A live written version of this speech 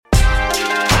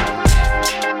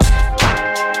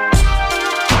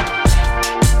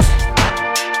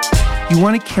You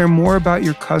want to care more about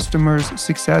your customers'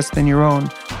 success than your own.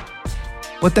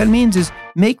 What that means is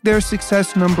make their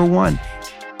success number one.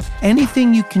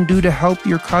 Anything you can do to help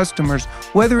your customers,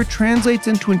 whether it translates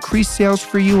into increased sales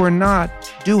for you or not,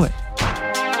 do it.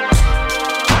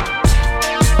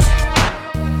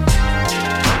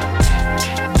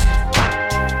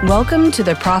 Welcome to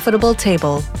The Profitable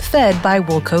Table, fed by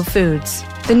Woolco Foods,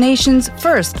 the nation's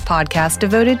first podcast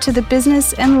devoted to the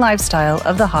business and lifestyle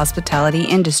of the hospitality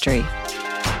industry.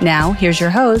 Now, here's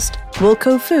your host,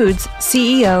 Woolco Foods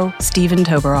CEO, Stephen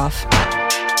Toberoff.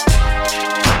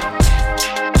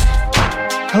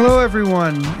 Hello,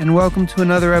 everyone, and welcome to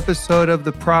another episode of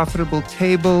The Profitable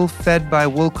Table, fed by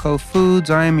Woolco Foods.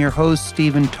 I am your host,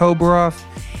 Stephen Toberoff,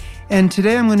 and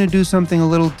today I'm going to do something a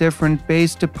little different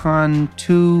based upon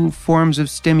two forms of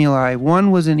stimuli. One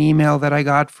was an email that I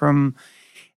got from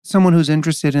someone who's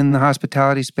interested in the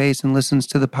hospitality space and listens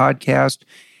to the podcast,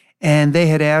 and they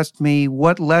had asked me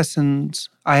what lessons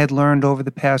I had learned over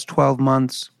the past 12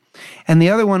 months. And the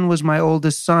other one was my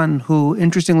oldest son, who,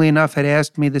 interestingly enough, had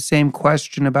asked me the same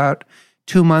question about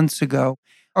 2 months ago.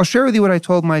 I'll share with you what I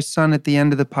told my son at the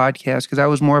end of the podcast, because that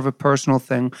was more of a personal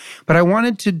thing. But I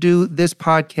wanted to do this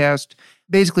podcast,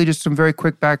 basically just some very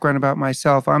quick background about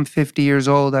myself. I'm 50 years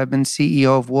old. I've been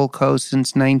CEO of Woolco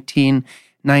since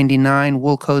 1999.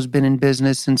 Woolco's been in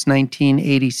business since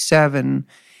 1987.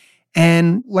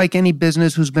 And like any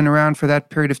business who's been around for that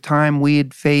period of time, we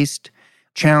had faced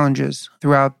challenges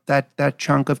throughout that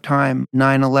chunk of time,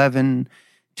 9/11,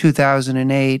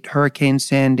 2008, Hurricane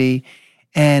Sandy.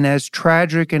 And as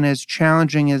tragic and as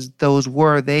challenging as those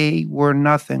were, they were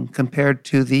nothing compared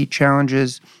to the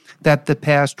challenges that the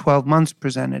past 12 months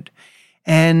presented.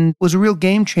 And was a real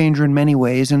game changer in many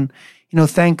ways. And,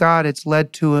 thank God it's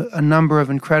led to a number of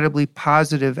incredibly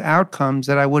positive outcomes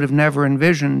that I would have never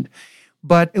envisioned.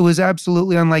 But it was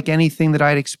absolutely unlike anything that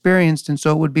I'd experienced. And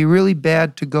so it would be really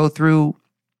bad to go through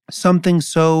something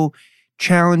so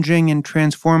challenging and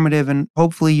transformative and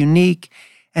hopefully unique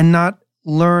and not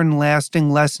learn lasting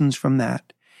lessons from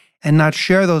that and not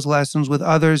share those lessons with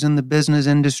others in the business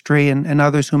industry and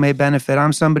others who may benefit.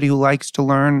 I'm somebody who likes to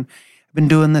learn. I've been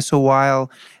doing this a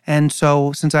while. And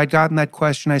so since I'd gotten that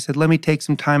question, I said, let me take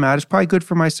some time out. It's probably good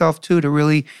for myself too, to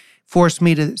really force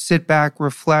me to sit back,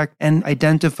 reflect, and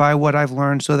identify what I've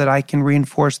learned so that I can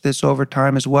reinforce this over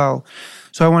time as well.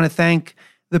 So I want to thank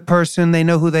the person, they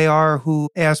know who they are, who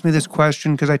asked me this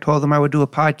question because I told them I would do a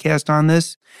podcast on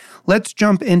this. Let's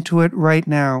jump into it right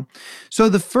now. So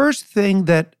the first thing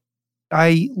that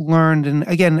I learned, and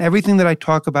again, everything that I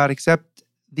talk about except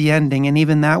the ending, and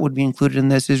even that would be included in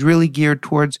this, is really geared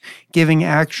towards giving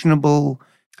actionable,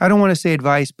 I don't want to say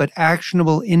advice, but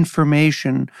actionable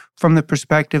information from the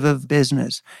perspective of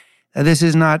business. This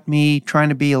is not me trying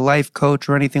to be a life coach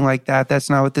or anything like that. That's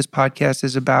not what this podcast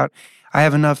is about. I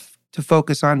have enough to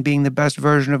focus on being the best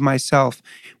version of myself.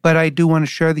 But I do want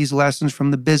to share these lessons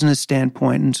from the business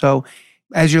standpoint. And so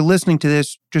as you're listening to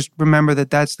this, just remember that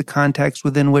that's the context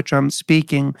within which I'm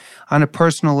speaking. On a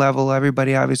personal level,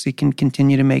 everybody obviously can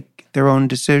continue to make their own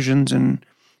decisions and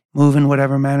move in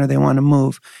whatever manner they want to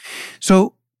move.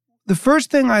 So the first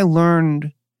thing I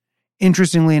learned,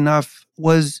 interestingly enough,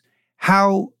 was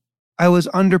how I was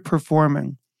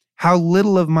underperforming, how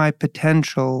little of my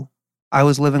potential I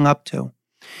was living up to.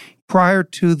 Prior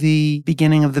to the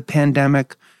beginning of the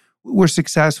pandemic, we're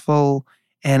successful.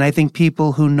 And I think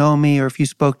people who know me, or if you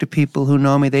spoke to people who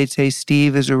know me, they'd say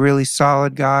Steve is a really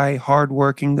solid guy,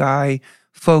 hardworking guy,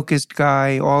 focused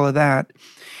guy, all of that.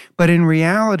 But in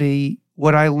reality,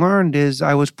 what I learned is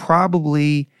I was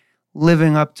probably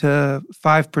living up to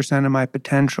 5% of my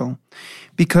potential,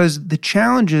 because the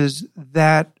challenges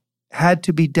that had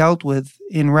to be dealt with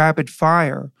in rapid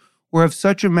fire were of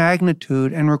such a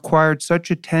magnitude and required such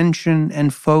attention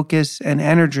and focus and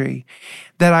energy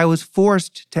that I was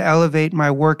forced to elevate my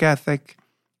work ethic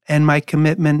and my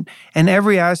commitment and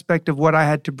every aspect of what I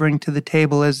had to bring to the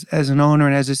table as an owner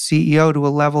and as a CEO to a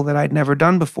level that I'd never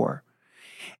done before.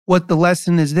 What the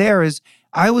lesson is there is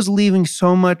I was leaving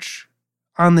so much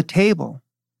on the table.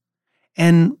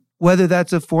 And whether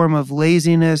that's a form of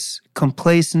laziness,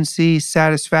 complacency,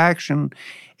 satisfaction,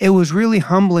 it was really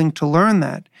humbling to learn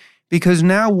that. Because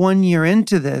now 1 year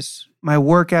into this, my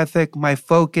work ethic, my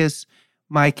focus,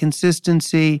 my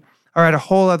consistency are at a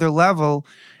whole other level.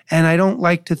 And I don't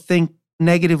like to think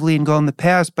negatively and go in the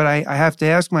past, but I have to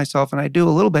ask myself, and I do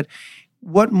a little bit,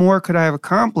 what more could I have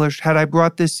accomplished had I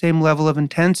brought this same level of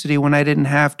intensity when I didn't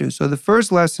have to? So the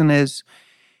first lesson is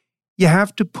you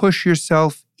have to push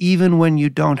yourself even when you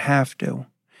don't have to.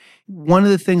 One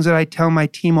of the things that I tell my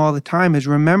team all the time is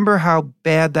remember how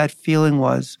bad that feeling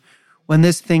was when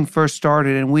this thing first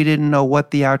started and we didn't know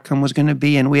what the outcome was going to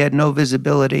be and we had no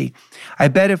visibility. I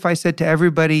bet if I said to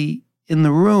everybody in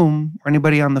the room or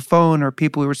anybody on the phone or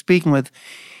people we were speaking with,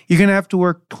 you're going to have to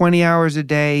work 20 hours a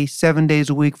day, 7 days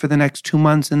a week for the next 2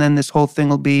 months, and then this whole thing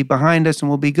will be behind us and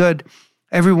we'll be good,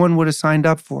 everyone would have signed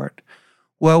up for it.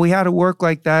 Well, we had to work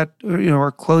like that,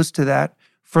 or close to that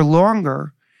for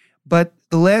longer. But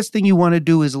the last thing you want to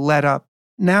do is let up.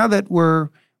 Now that we're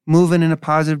moving in a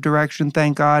positive direction,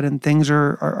 thank God, and things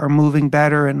are moving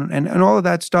better and all of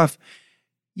that stuff,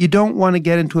 you don't want to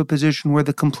get into a position where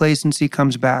the complacency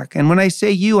comes back. And when I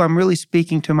say you, I'm really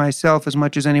speaking to myself as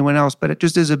much as anyone else, but it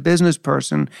just as a business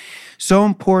person, so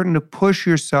important to push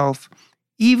yourself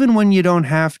even when you don't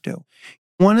have to.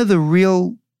 One of the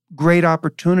real great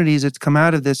opportunities that's come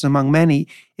out of this among many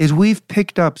is we've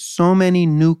picked up so many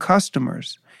new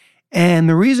customers. And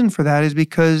the reason for that is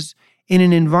because in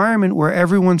an environment where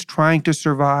everyone's trying to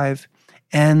survive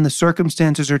and the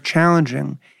circumstances are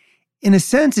challenging, in a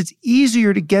sense, it's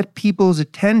easier to get people's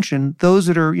attention, those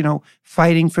that are,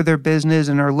 fighting for their business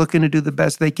and are looking to do the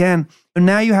best they can. But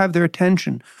now you have their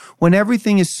attention. When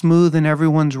everything is smooth and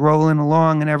everyone's rolling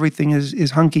along and everything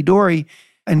is hunky-dory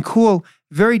and cool,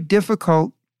 very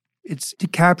difficult it's to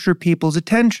capture people's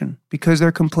attention because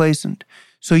they're complacent.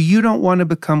 So you don't want to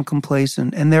become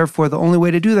complacent. And therefore, the only way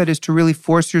to do that is to really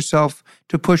force yourself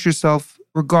to push yourself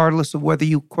regardless of whether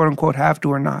you, quote unquote, have to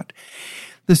or not.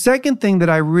 The second thing that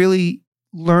I really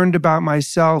learned about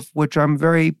myself, which I'm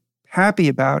very happy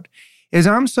about, is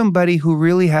I'm somebody who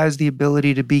really has the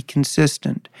ability to be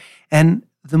consistent. And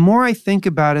the more I think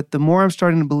about it, the more I'm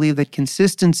starting to believe that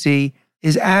consistency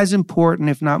is as important,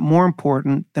 if not more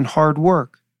important, than hard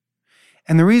work.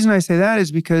 And the reason I say that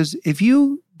is because if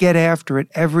you get after it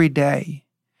every day,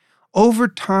 over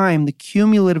time, the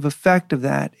cumulative effect of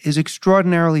that is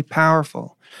extraordinarily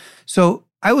powerful. So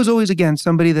I was always, again,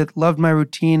 somebody that loved my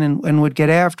routine and would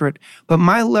get after it. But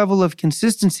my level of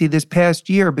consistency this past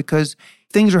year, because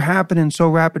things are happening so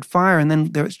rapid fire, and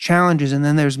then there's challenges, and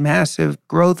then there's massive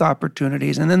growth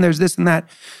opportunities, and then there's this and that.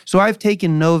 So I've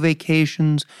taken no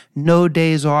vacations, no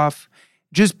days off,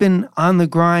 just been on the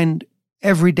grind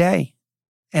every day.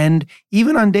 And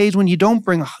even on days when you don't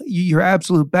bring your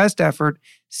absolute best effort,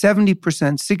 70%,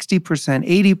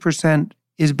 60%, 80%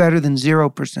 is better than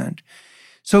 0%.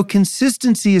 So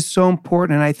consistency is so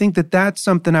important. And I think that that's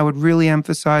something I would really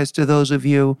emphasize to those of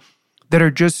you that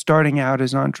are just starting out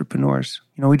as entrepreneurs.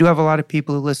 We do have a lot of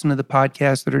people who listen to the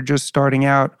podcast that are just starting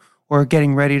out or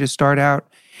getting ready to start out.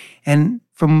 And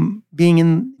from being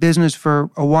in business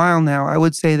for a while now, I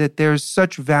would say that there's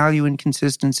such value in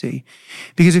consistency.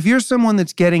 Because if you're someone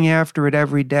that's getting after it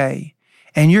every day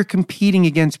and you're competing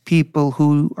against people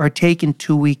who are taking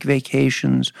 2-week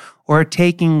vacations or are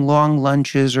taking long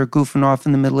lunches or goofing off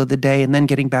in the middle of the day and then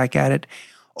getting back at it,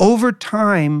 over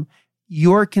time,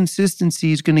 your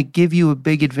consistency is going to give you a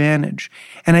big advantage.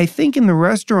 And I think in the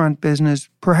restaurant business,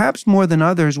 perhaps more than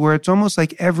others, where it's almost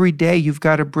like every day you've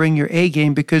got to bring your A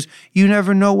game because you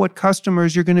never know what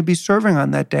customers you're going to be serving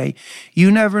on that day.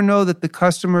 You never know that the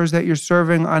customers that you're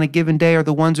serving on a given day are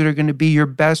the ones that are going to be your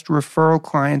best referral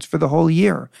clients for the whole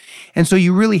year. And so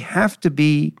you really have to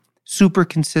be super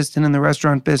consistent in the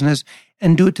restaurant business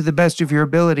and do it to the best of your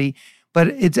ability. But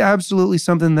it's absolutely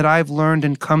something that I've learned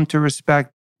and come to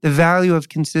respect. The value of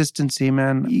consistency,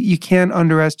 man, you can't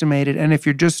underestimate it. And if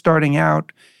you're just starting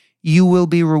out, you will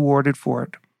be rewarded for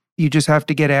it. You just have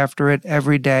to get after it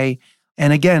every day.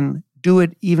 And again, do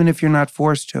it even if you're not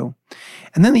forced to.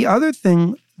 And then the other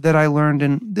thing that I learned,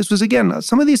 and this was, again,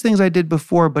 some of these things I did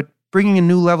before, but bringing a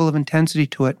new level of intensity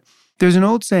to it. There's an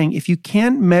old saying, if you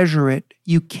can't measure it,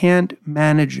 you can't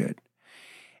manage it.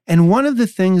 And one of the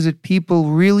things that people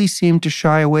really seem to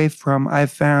shy away from,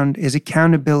 I've found, is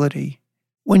accountability.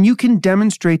 When you can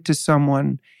demonstrate to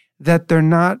someone that they're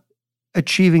not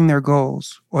achieving their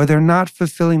goals, or they're not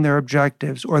fulfilling their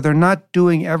objectives, or they're not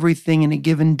doing everything in a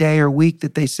given day or week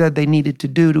that they said they needed to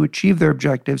do to achieve their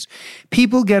objectives,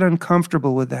 people get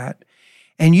uncomfortable with that.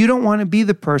 And you don't want to be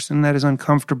the person that is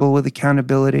uncomfortable with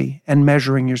accountability and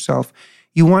measuring yourself.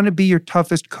 You want to be your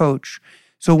toughest coach.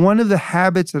 So one of the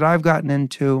habits that I've gotten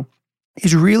into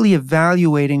is really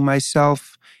evaluating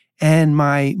myself and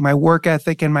my work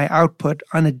ethic and my output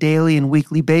on a daily and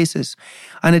weekly basis.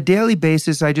 On a daily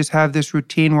basis, I just have this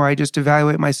routine where I just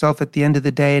evaluate myself at the end of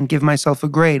the day and give myself a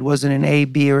grade. Was it an A,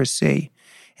 B, or a C?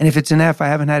 And if it's an F, I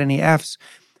haven't had any Fs.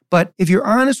 But if you're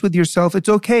honest with yourself, it's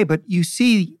okay. But you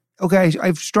see, okay,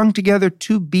 I've strung together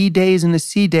 2 B days and a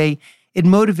C day. It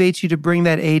motivates you to bring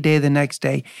that A day the next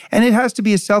day. And it has to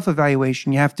be a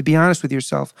self-evaluation. You have to be honest with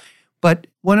yourself. But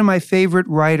one of my favorite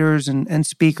writers and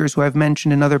speakers who I've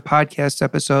mentioned in other podcast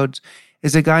episodes,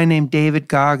 is a guy named David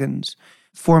Goggins,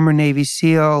 former Navy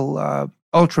SEAL,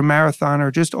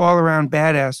 ultra-marathoner, just all-around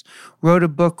badass, wrote a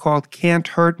book called Can't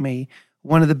Hurt Me,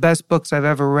 one of the best books I've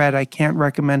ever read. I can't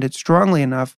recommend it strongly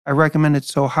enough. I recommend it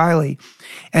so highly.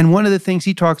 And one of the things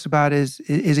he talks about is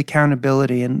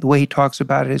accountability, and the way he talks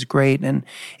about it is great. And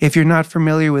if you're not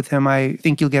familiar with him, I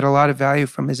think you'll get a lot of value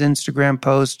from his Instagram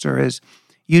posts or his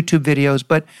YouTube videos.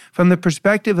 But from the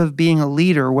perspective of being a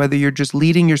leader, whether you're just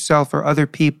leading yourself or other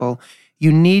people,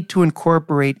 you need to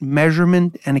incorporate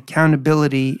measurement and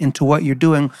accountability into what you're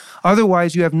doing.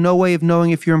 Otherwise, you have no way of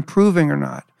knowing if you're improving or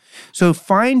not. So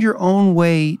find your own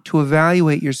way to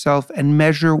evaluate yourself and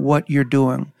measure what you're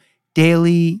doing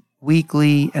daily,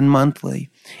 weekly, and monthly.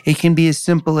 It can be as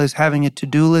simple as having a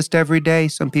to-do list every day.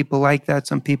 Some people like that,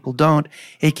 some people don't.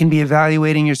 It can be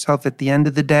evaluating yourself at the end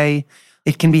of the day.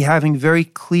 It can be having very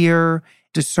clear,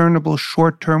 discernible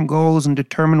short-term goals and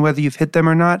determine whether you've hit them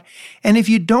or not. And if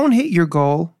you don't hit your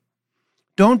goal,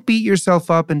 don't beat yourself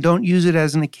up and don't use it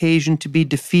as an occasion to be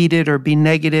defeated or be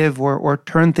negative or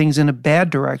turn things in a bad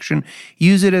direction.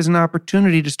 Use it as an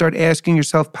opportunity to start asking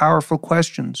yourself powerful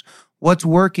questions. What's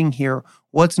working here?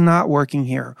 What's not working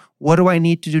here? What do I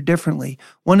need to do differently?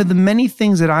 One of the many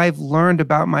things that I've learned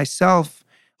about myself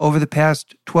over the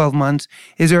past 12 months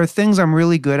is there are things I'm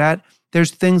really good at.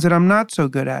 There's things that I'm not so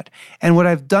good at. And what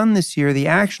I've done this year, the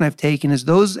action I've taken, is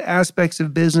those aspects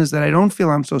of business that I don't feel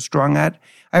I'm so strong at,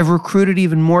 I've recruited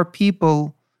even more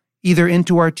people either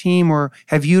into our team or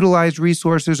have utilized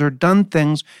resources or done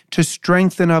things to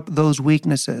strengthen up those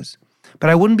weaknesses. But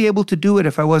I wouldn't be able to do it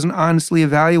if I wasn't honestly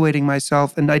evaluating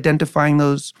myself and identifying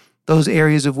those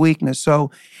areas of weakness.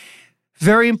 So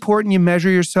very important you measure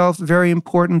yourself, very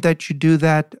important that you do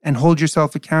that and hold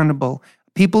yourself accountable.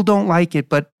 People don't like it,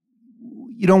 but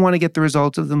you don't want to get the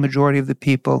results of the majority of the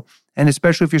people. And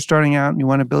especially if you're starting out and you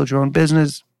want to build your own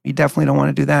business, you definitely don't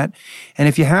want to do that. And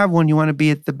if you have one, you want to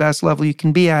be at the best level you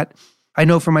can be at. I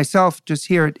know for myself, just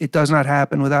here, it does not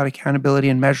happen without accountability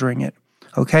and measuring it.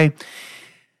 Okay?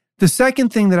 The second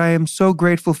thing that I am so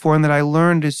grateful for and that I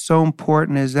learned is so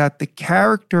important is that the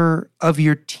character of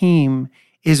your team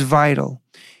is vital.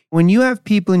 When you have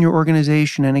people in your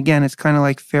organization, and again, it's kind of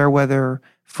like fair weather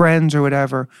friends or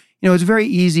whatever, it's very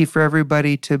easy for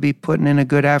everybody to be putting in a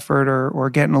good effort or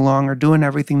getting along or doing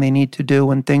everything they need to do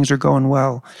when things are going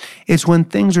well. It's when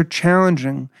things are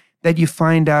challenging that you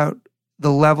find out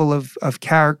the level of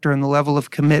character and the level of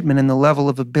commitment and the level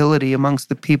of ability amongst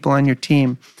the people on your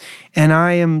team. And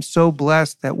I am so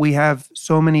blessed that we have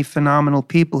so many phenomenal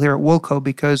people here at Woolco,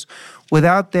 because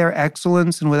without their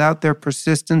excellence and without their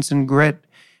persistence and grit,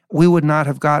 we would not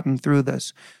have gotten through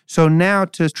this. So now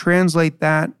to translate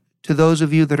that to those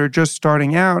of you that are just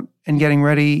starting out and getting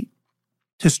ready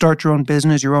to start your own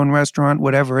business, your own restaurant,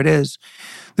 whatever it is,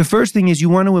 the first thing is you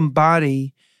want to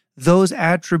embody those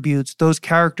attributes, those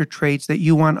character traits that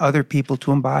you want other people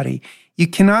to embody. You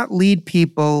cannot lead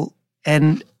people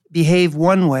and behave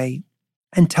one way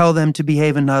and tell them to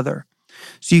behave another.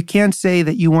 So you can't say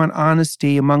that you want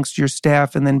honesty amongst your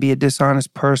staff and then be a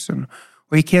dishonest person.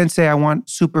 Or you can't say, I want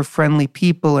super friendly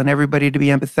people and everybody to be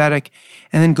empathetic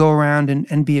and then go around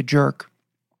and be a jerk.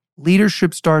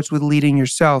 Leadership starts with leading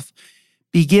yourself.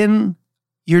 Begin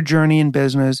your journey in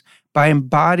business by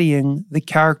embodying the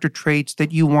character traits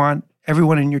that you want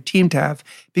everyone in your team to have,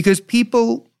 because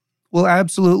people will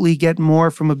absolutely get more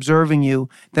from observing you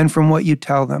than from what you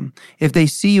tell them. If they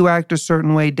see you act a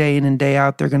certain way day in and day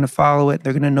out, they're going to follow it.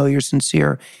 They're going to know you're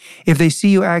sincere. If they see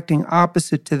you acting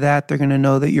opposite to that, they're going to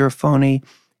know that you're a phony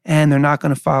and they're not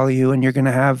going to follow you and you're going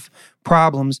to have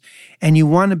problems. And you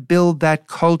want to build that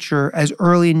culture as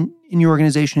early in your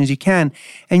organization as you can.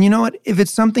 And you know what? If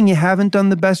it's something you haven't done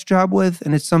the best job with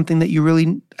and it's something that you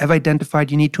really have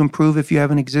identified you need to improve if you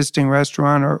have an existing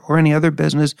restaurant or any other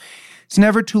business, it's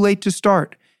never too late to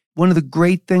start. One of the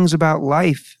great things about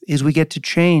life is we get to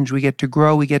change, we get to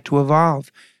grow, we get to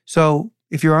evolve. So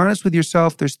if you're honest with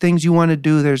yourself, there's things you want to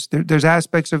do, there's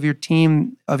aspects of your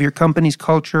team, of your company's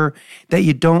culture that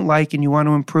you don't like and you want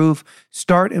to improve.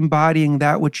 Start embodying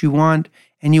that which you want,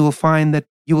 and you will find that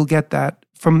you will get that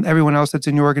from everyone else that's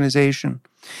in your organization.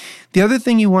 The other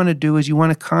thing you want to do is you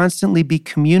want to constantly be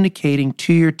communicating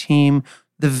to your team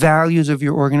the values of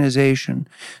your organization.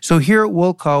 So here at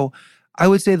Woolco, I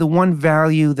would say the one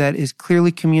value that is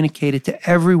clearly communicated to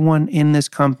everyone in this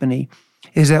company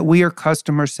is that we are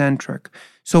customer-centric.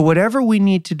 So whatever we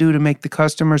need to do to make the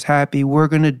customers happy, we're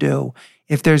going to do.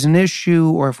 If there's an issue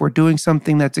or if we're doing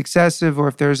something that's excessive or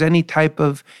if there's any type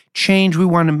of change we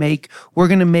want to make, we're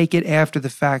going to make it after the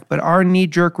fact. But our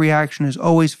knee-jerk reaction is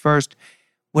always first,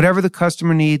 whatever the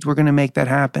customer needs, we're going to make that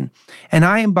happen. And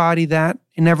I embody that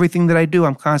in everything that I do.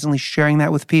 I'm constantly sharing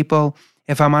that with people.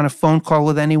 If I'm on a phone call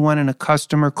with anyone and a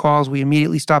customer calls, we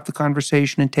immediately stop the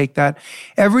conversation and take that.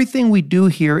 Everything we do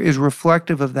here is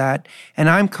reflective of that. And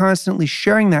I'm constantly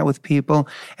sharing that with people.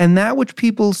 And that which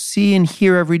people see and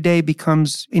hear every day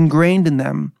becomes ingrained in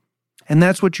them. And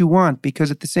that's what you want,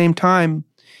 because at the same time,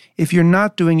 if you're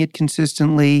not doing it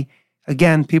consistently,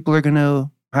 again, people are going to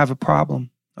have a problem,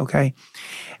 okay?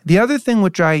 The other thing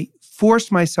which I forced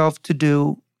myself to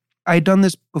do, I'd done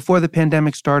this before the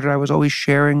pandemic started. I was always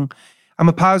sharing. I'm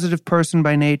a positive person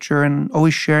by nature and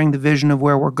always sharing the vision of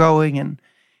where we're going and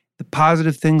the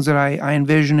positive things that I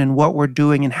envision and what we're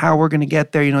doing and how we're going to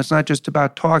get there. It's not just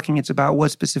about talking, it's about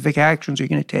what specific actions you're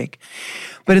going to take.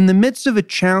 But in the midst of a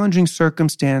challenging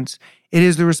circumstance, it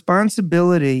is the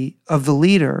responsibility of the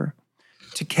leader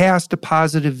to cast a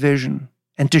positive vision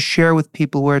and to share with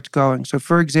people where it's going. So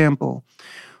for example,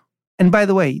 and by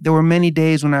the way, there were many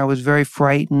days when I was very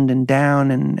frightened and down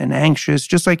and anxious,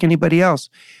 just like anybody else.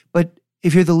 But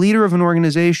if you're the leader of an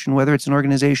organization, whether it's an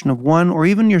organization of one or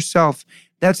even yourself,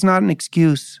 that's not an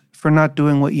excuse for not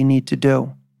doing what you need to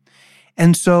do.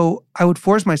 And so I would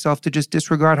force myself to just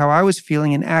disregard how I was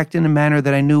feeling and act in a manner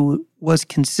that I knew was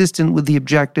consistent with the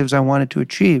objectives I wanted to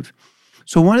achieve.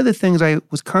 So one of the things I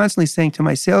was constantly saying to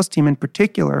my sales team in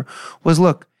particular was,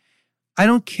 look, I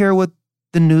don't care what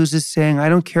the news is saying. I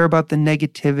don't care about the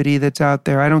negativity that's out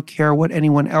there. I don't care what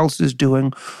anyone else is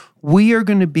doing. We are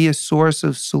going to be a source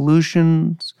of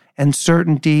solutions and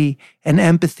certainty and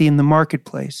empathy in the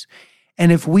marketplace.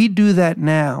 And if we do that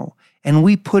now, and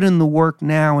we put in the work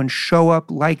now and show up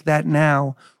like that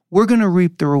now, we're going to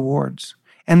reap the rewards.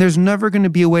 And there's never going to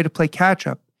be a way to play catch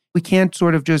up. We can't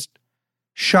sort of just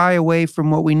shy away from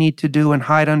what we need to do and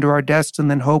hide under our desks and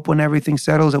then hope when everything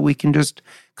settles that we can just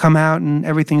come out and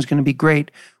everything's going to be great.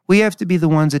 We have to be the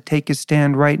ones that take a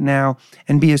stand right now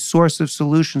and be a source of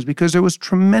solutions, because there was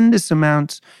tremendous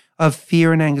amounts of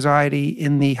fear and anxiety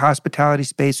in the hospitality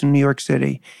space in New York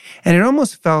City. And it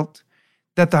almost felt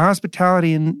that the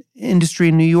hospitality industry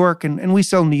in New York, and we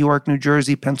sell New York, New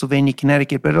Jersey, Pennsylvania,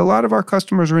 Connecticut, but a lot of our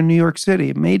customers are in New York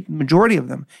City, majority of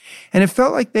them. And it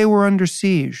felt like they were under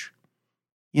siege.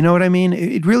 You know what I mean?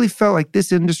 It really felt like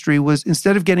this industry was,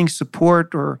 instead of getting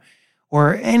support or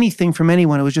anything from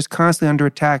anyone, it was just constantly under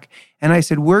attack. And I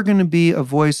said, we're going to be a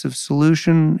voice of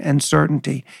solution and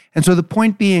certainty. And so the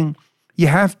point being, you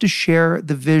have to share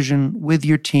the vision with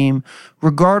your team,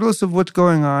 regardless of what's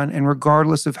going on and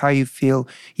regardless of how you feel.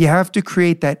 You have to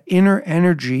create that inner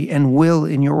energy and will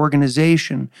in your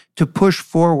organization to push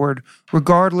forward,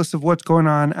 regardless of what's going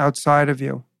on outside of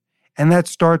you. And that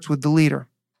starts with the leader,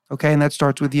 okay? And that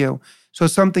starts with you. So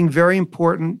something very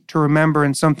important to remember,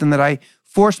 and something that I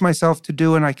forced myself to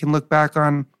do and I can look back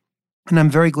on, and I'm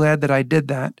very glad that I did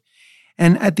that.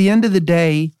 And at the end of the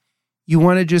day, you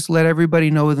want to just let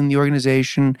everybody know within the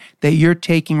organization that you're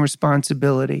taking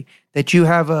responsibility, that you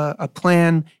have a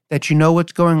plan, that you know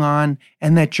what's going on,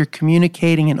 and that you're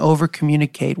communicating and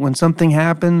over-communicate. When something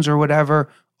happens or whatever,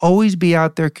 always be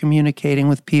out there communicating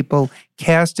with people,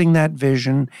 casting that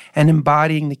vision, and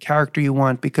embodying the character you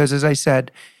want. Because as I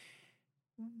said,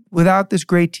 without this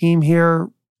great team here,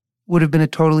 would have been a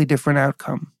totally different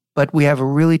outcome. But we have a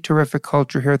really terrific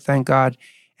culture here, thank God.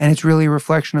 And it's really a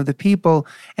reflection of the people.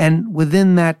 And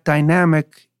within that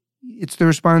dynamic, it's the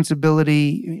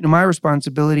responsibility, my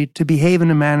responsibility, to behave in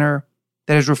a manner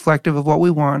that is reflective of what we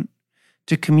want,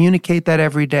 to communicate that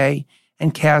every day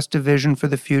and cast a vision for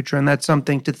the future. And that's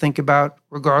something to think about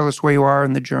regardless where you are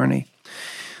in the journey.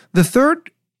 The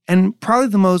third, and probably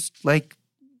the most, I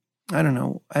don't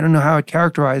know how I'd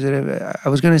characterize it. I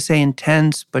was going to say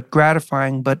intense, but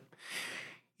gratifying, but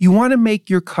you want to make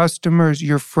your customers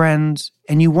your friends,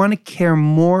 and you want to care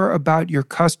more about your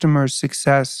customers'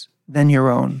 success than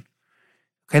your own.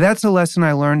 Okay, that's a lesson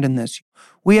I learned in this.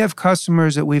 We have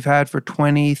customers that we've had for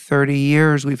 20, 30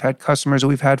 years. We've had customers that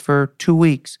we've had for 2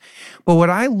 weeks. But what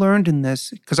I learned in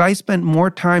this, because I spent more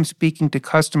time speaking to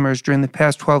customers during the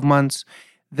past 12 months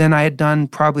than I had done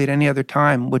probably at any other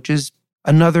time, which is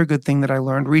another good thing that I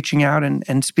learned, reaching out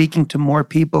and speaking to more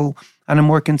people on a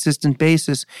more consistent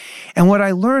basis. And what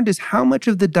I learned is how much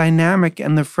of the dynamic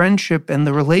and the friendship and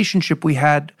the relationship we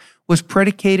had was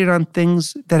predicated on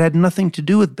things that had nothing to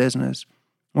do with business,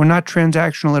 were not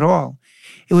transactional at all.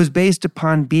 It was based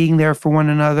upon being there for one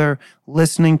another,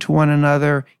 listening to one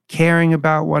another, caring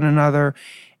about one another.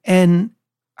 And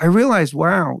I realized,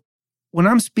 wow, when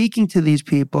I'm speaking to these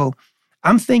people,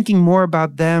 I'm thinking more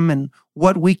about them and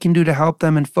what we can do to help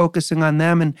them and focusing on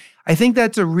them. And I think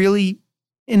that's a really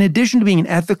in addition to being an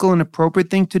ethical and appropriate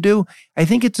thing to do, I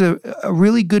think it's a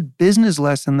really good business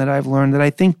lesson that I've learned that I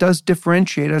think does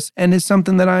differentiate us and is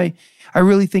something that I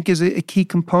really think is a key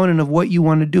component of what you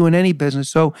want to do in any business.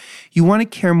 So you want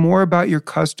to care more about your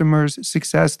customers'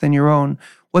 success than your own.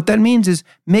 What that means is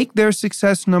make their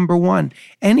success number one.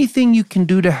 Anything you can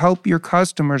do to help your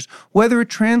customers, whether it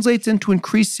translates into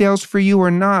increased sales for you or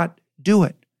not, do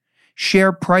it.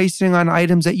 Share pricing on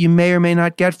items that you may or may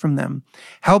not get from them.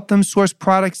 Help them source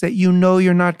products that you know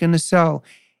you're not going to sell.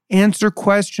 Answer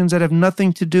questions that have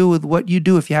nothing to do with what you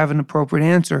do if you have an appropriate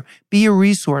answer. Be a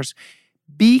resource.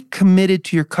 Be committed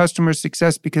to your customer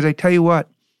success, because I tell you what,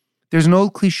 there's an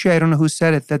old cliche, I don't know who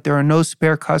said it, that there are no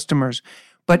spare customers.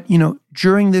 But,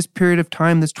 during this period of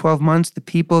time, this 12 months, the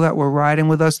people that were riding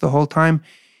with us the whole time,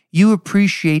 you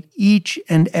appreciate each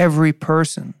and every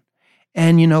person.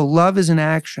 And, love is an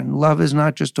action. Love is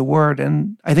not just a word.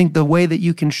 And I think the way that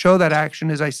you can show that action,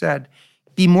 as I said,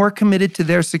 be more committed to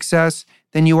their success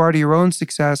than you are to your own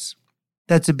success.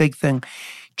 That's a big thing.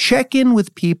 Check in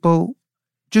with people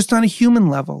just on a human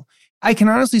level. I can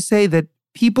honestly say that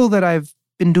people that I've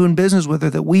been doing business with or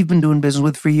that we've been doing business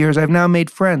with for years, I've now made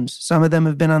friends. Some of them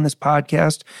have been on this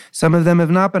podcast. Some of them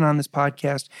have not been on this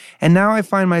podcast. And now I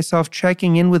find myself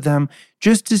checking in with them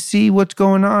just to see what's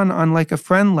going on like a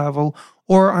friend level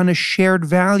or on a shared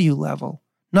value level.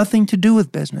 Nothing to do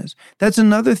with business. That's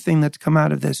another thing that's come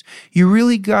out of this. You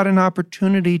really got an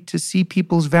opportunity to see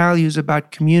people's values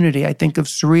about community. I think of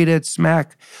Sarita at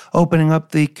Smack opening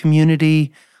up the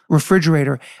community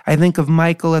refrigerator. I think of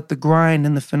Michael at The Grind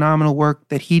and the phenomenal work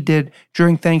that he did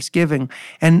during Thanksgiving,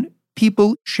 and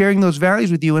people sharing those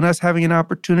values with you and us having an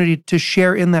opportunity to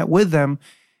share in that with them.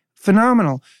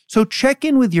 Phenomenal. So check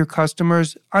in with your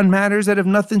customers on matters that have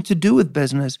nothing to do with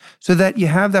business so that you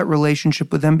have that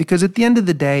relationship with them, because at the end of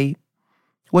the day,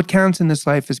 what counts in this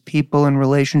life is people and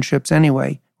relationships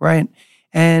anyway, right?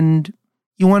 And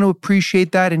you want to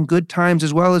appreciate that in good times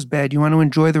as well as bad. You want to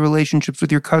enjoy the relationships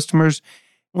with your customers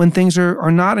when things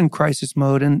are not in crisis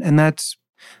mode. And that's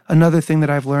another thing that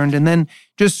I've learned. And then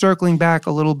just circling back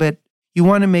a little bit, you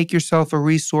want to make yourself a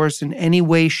resource in any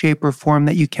way, shape, or form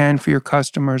that you can for your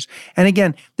customers. And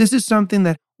again, this is something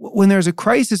that when there's a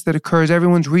crisis that occurs,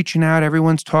 everyone's reaching out,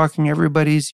 everyone's talking,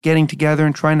 everybody's getting together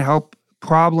and trying to help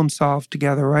problem solve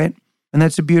together, right? And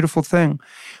that's a beautiful thing.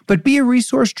 But be a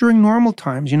resource during normal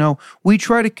times. We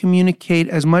try to communicate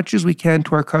as much as we can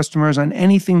to our customers on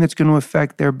anything that's going to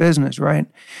affect their business, right?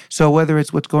 So whether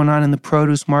it's what's going on in the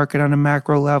produce market on a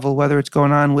macro level, whether it's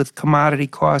going on with commodity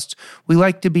costs, we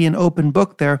like to be an open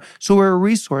book there. So we're a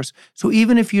resource. So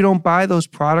even if you don't buy those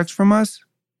products from us,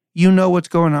 you know what's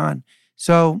going on.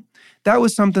 So that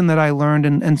was something that I learned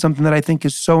and something that I think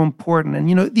is so important.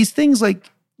 And, these things,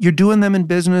 like, you're doing them in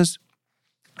business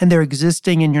and they're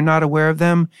existing and you're not aware of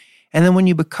them. And then when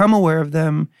you become aware of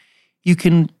them, you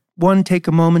can, one, take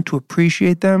a moment to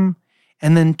appreciate them.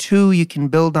 And then two, you can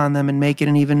build on them and make it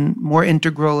an even more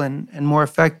integral and more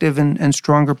effective and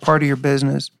stronger part of your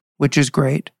business, which is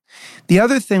great. The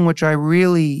other thing which I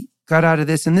really got out of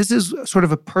this, and this is sort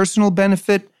of a personal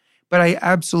benefit, but I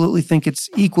absolutely think it's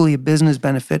equally a business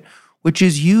benefit, which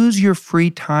is use your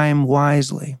free time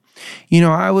wisely.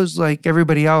 I was like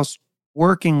everybody else,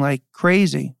 working like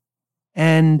crazy.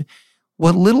 And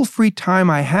what little free time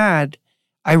I had,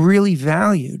 I really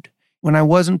valued. When I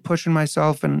wasn't pushing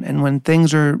myself and when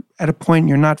things are at a point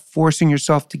you're not forcing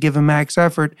yourself to give a max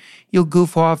effort, you'll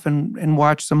goof off and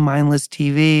watch some mindless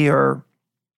TV or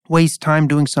waste time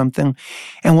doing something.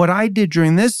 And what I did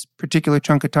during this particular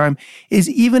chunk of time is,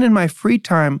 even in my free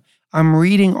time, I'm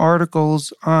reading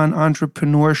articles on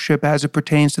entrepreneurship as it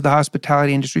pertains to the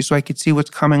hospitality industry so I could see what's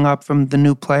coming up from the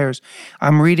new players.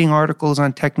 I'm reading articles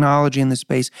on technology in the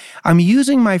space. I'm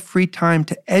using my free time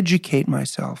to educate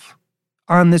myself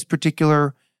on this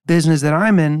particular business that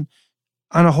I'm in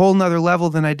on a whole nother level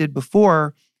than I did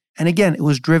before. And again, it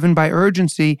was driven by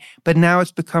urgency, but now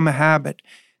it's become a habit.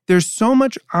 There's so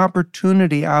much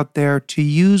opportunity out there to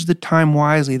use the time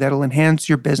wisely that'll enhance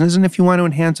your business. And if you want to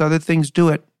enhance other things, do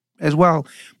it as well.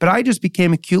 But I just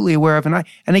became acutely aware of, and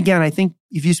again, I think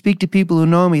if you speak to people who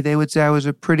know me, they would say I was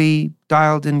a pretty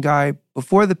dialed in guy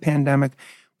before the pandemic.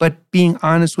 But being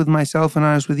honest with myself and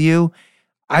honest with you,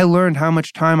 I learned how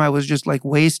much time I was just like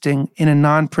wasting in a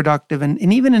non-productive and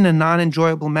even in a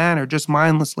non-enjoyable manner, just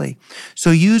mindlessly. So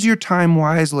use your time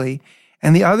wisely.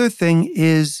 And the other thing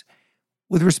is,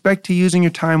 with respect to using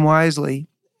your time wisely,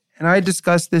 and I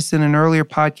discussed this in an earlier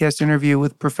podcast interview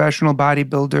with professional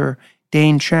bodybuilder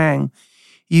Dane Chang,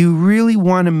 you really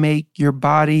want to make your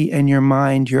body and your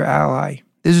mind your ally.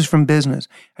 This is from business.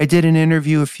 I did an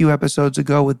interview a few episodes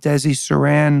ago with Desi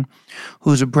Saran,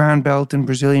 who's a brown belt in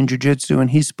Brazilian Jiu-Jitsu, and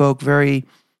he spoke very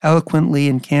eloquently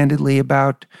and candidly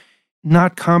about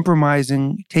not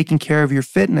compromising taking care of your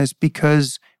fitness,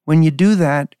 because when you do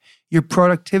that, your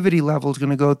productivity level is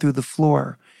going to go through the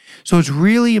floor. So it's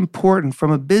really important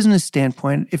from a business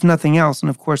standpoint, if nothing else, and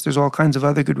of course there's all kinds of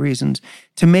other good reasons,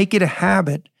 to make it a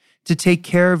habit to take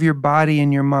care of your body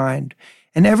and your mind.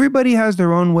 And everybody has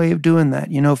their own way of doing that.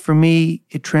 For me,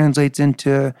 it translates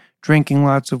into drinking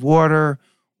lots of water,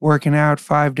 working out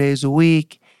 5 days a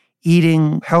week,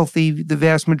 eating healthy the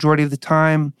vast majority of the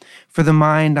time. For the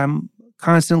mind, I'm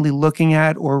constantly looking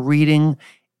at or reading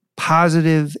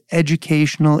positive,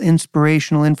 educational,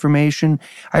 inspirational information.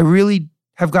 I really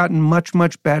have gotten much,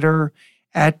 much better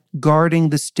at guarding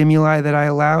the stimuli that I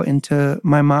allow into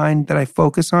my mind, that I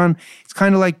focus on. It's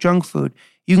kind of like junk food.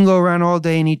 You can go around all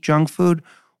day and eat junk food.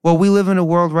 Well, we live in a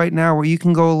world right now where you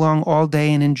can go along all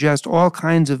day and ingest all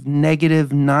kinds of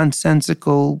negative,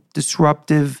 nonsensical,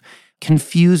 disruptive,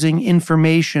 confusing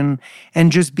information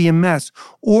and just be a mess.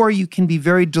 Or you can be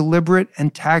very deliberate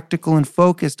and tactical and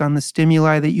focused on the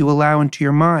stimuli that you allow into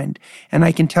your mind. And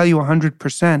I can tell you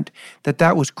 100%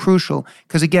 that was crucial,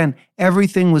 because again,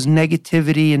 everything was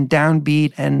negativity and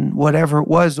downbeat and whatever it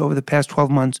was over the past 12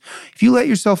 months. If you let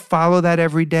yourself follow that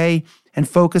every day and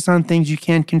focus on things you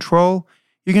can't control,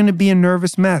 you're going to be a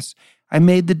nervous mess. I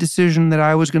made the decision that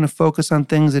I was going to focus on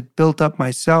things that built up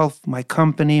myself, my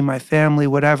company, my family,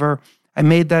 whatever. I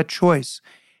made that choice,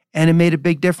 and it made a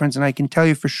big difference. And I can tell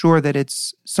you for sure that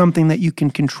it's something that you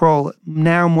can control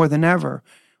now more than ever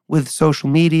with social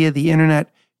media, the internet.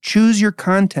 Choose your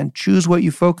content, choose what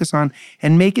you focus on,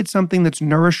 and make it something that's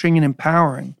nourishing and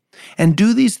empowering. And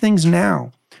do these things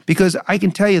now, because I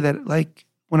can tell you that, like,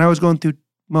 when I was going through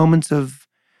moments of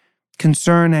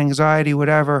concern, anxiety,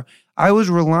 whatever, I was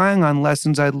relying on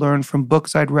lessons I'd learned from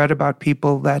books I'd read about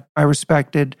people that I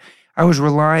respected. I was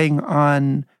relying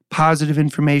on positive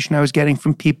information I was getting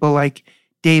from people like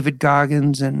David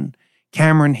Goggins and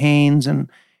Cameron Haynes and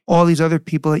all these other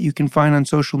people that you can find on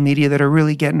social media that are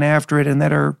really getting after it and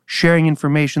that are sharing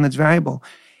information that's valuable.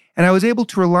 And I was able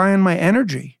to rely on my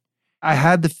energy. I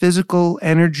had the physical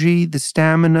energy, the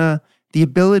stamina, the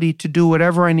ability to do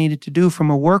whatever I needed to do from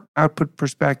a work output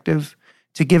perspective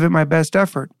to give it my best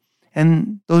effort.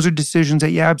 And those are decisions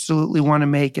that you absolutely want to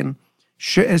make, and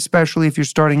especially if you're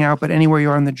starting out, but anywhere you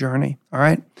are on the journey, all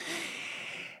right?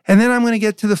 And then I'm going to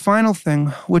get to the final thing,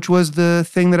 which was the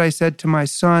thing that I said to my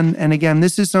son. And again,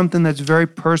 this is something that's very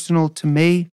personal to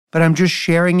me, but I'm just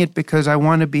sharing it because I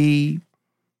want to be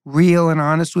real and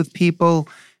honest with people.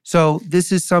 So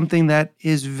this is something that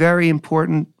is very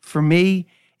important for me.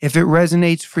 If it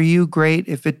resonates for you, great.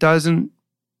 If it doesn't,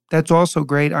 that's also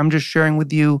great. I'm just sharing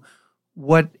with you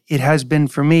what it has been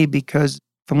for me, because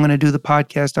if I'm going to do the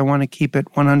podcast, I want to keep it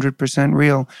 100%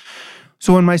 real.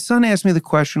 So when my son asked me the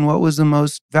question, what was the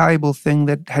most valuable thing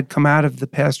that had come out of the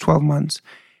past 12 months?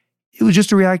 It was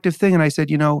just a reactive thing. And I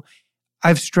said,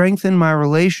 I've strengthened my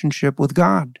relationship with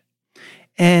God.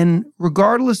 And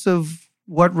regardless of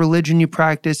what religion you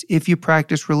practice, if you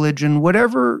practice religion,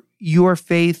 whatever your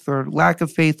faith or lack of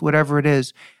faith, whatever it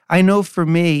is, I know for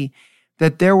me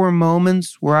that there were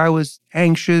moments where I was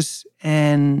anxious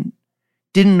and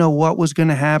didn't know what was going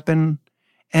to happen.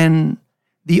 And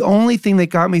the only thing that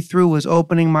got me through was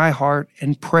opening my heart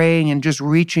and praying and just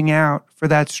reaching out for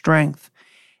that strength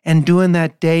and doing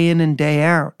that day in and day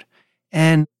out.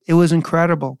 And it was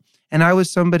incredible. And I was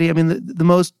somebody, the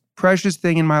most precious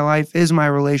thing in my life is my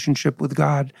relationship with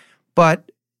God.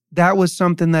 But that was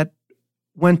something that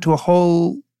went to a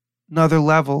whole nother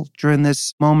level during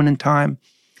this moment in time.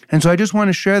 And so I just want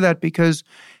to share that because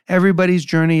everybody's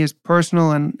journey is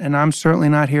personal, and I'm certainly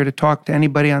not here to talk to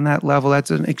anybody on that level. That's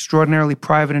an extraordinarily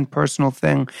private and personal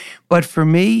thing. But for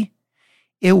me,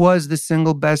 it was the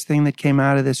single best thing that came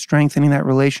out of this, strengthening that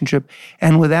relationship.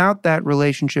 And without that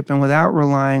relationship and without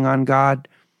relying on God,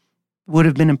 it would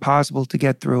have been impossible to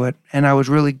get through it. And I was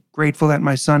really grateful that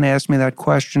my son asked me that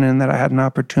question and that I had an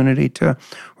opportunity to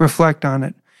reflect on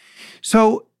it.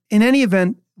 So in any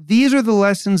event, these are the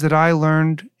lessons that I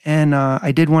learned, and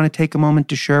I did want to take a moment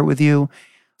to share it with you.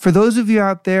 For those of you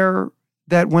out there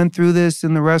that went through this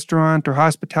in the restaurant or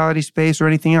hospitality space or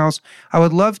anything else, I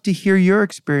would love to hear your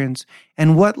experience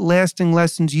and what lasting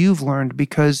lessons you've learned,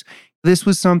 because this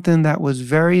was something that was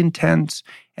very intense,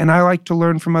 and I like to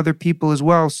learn from other people as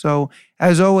well. So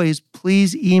as always,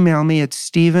 please email me at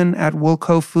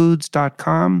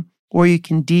steven@woolcofoods.com, or you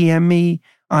can DM me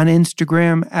on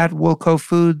Instagram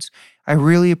 @woolcofoods. I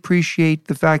really appreciate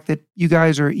the fact that you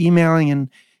guys are emailing and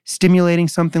stimulating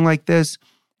something like this.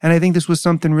 And I think this was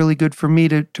something really good for me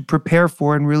to prepare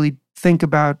for and really think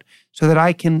about so that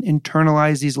I can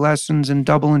internalize these lessons and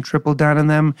double and triple down on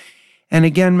them. And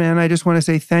again, man, I just want to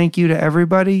say thank you to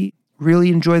everybody. Really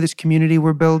enjoy this community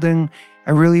we're building.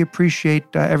 I really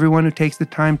appreciate everyone who takes the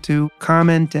time to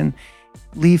comment and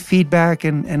leave feedback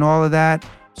and all of that.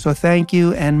 So thank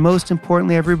you. And most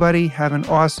importantly, everybody, have an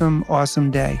awesome,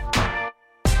 awesome day.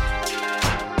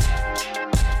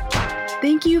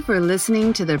 Thank you for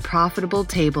listening to The Profitable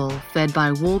Table, fed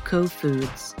by Woolco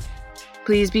Foods.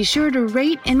 Please be sure to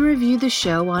rate and review the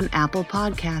show on Apple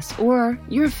Podcasts or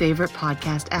your favorite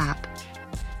podcast app.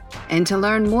 And to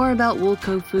learn more about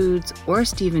Woolco Foods or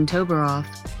Stephen Toberoff,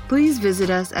 please visit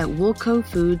us at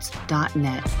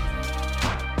woolcofoods.net.